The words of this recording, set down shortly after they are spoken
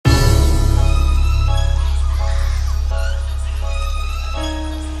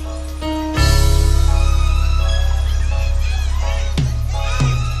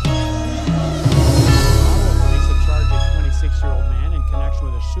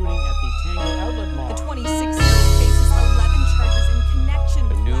shooting at the Tango Outlet Mall. The 26-year-old faces 11 charges in connection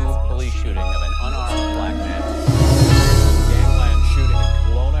with The new last week's police shooting of an unarmed black man. Gangland shooting in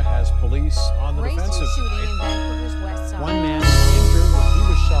Kelowna has police on the Racing defensive. shooting in Vancouver's West Side. One man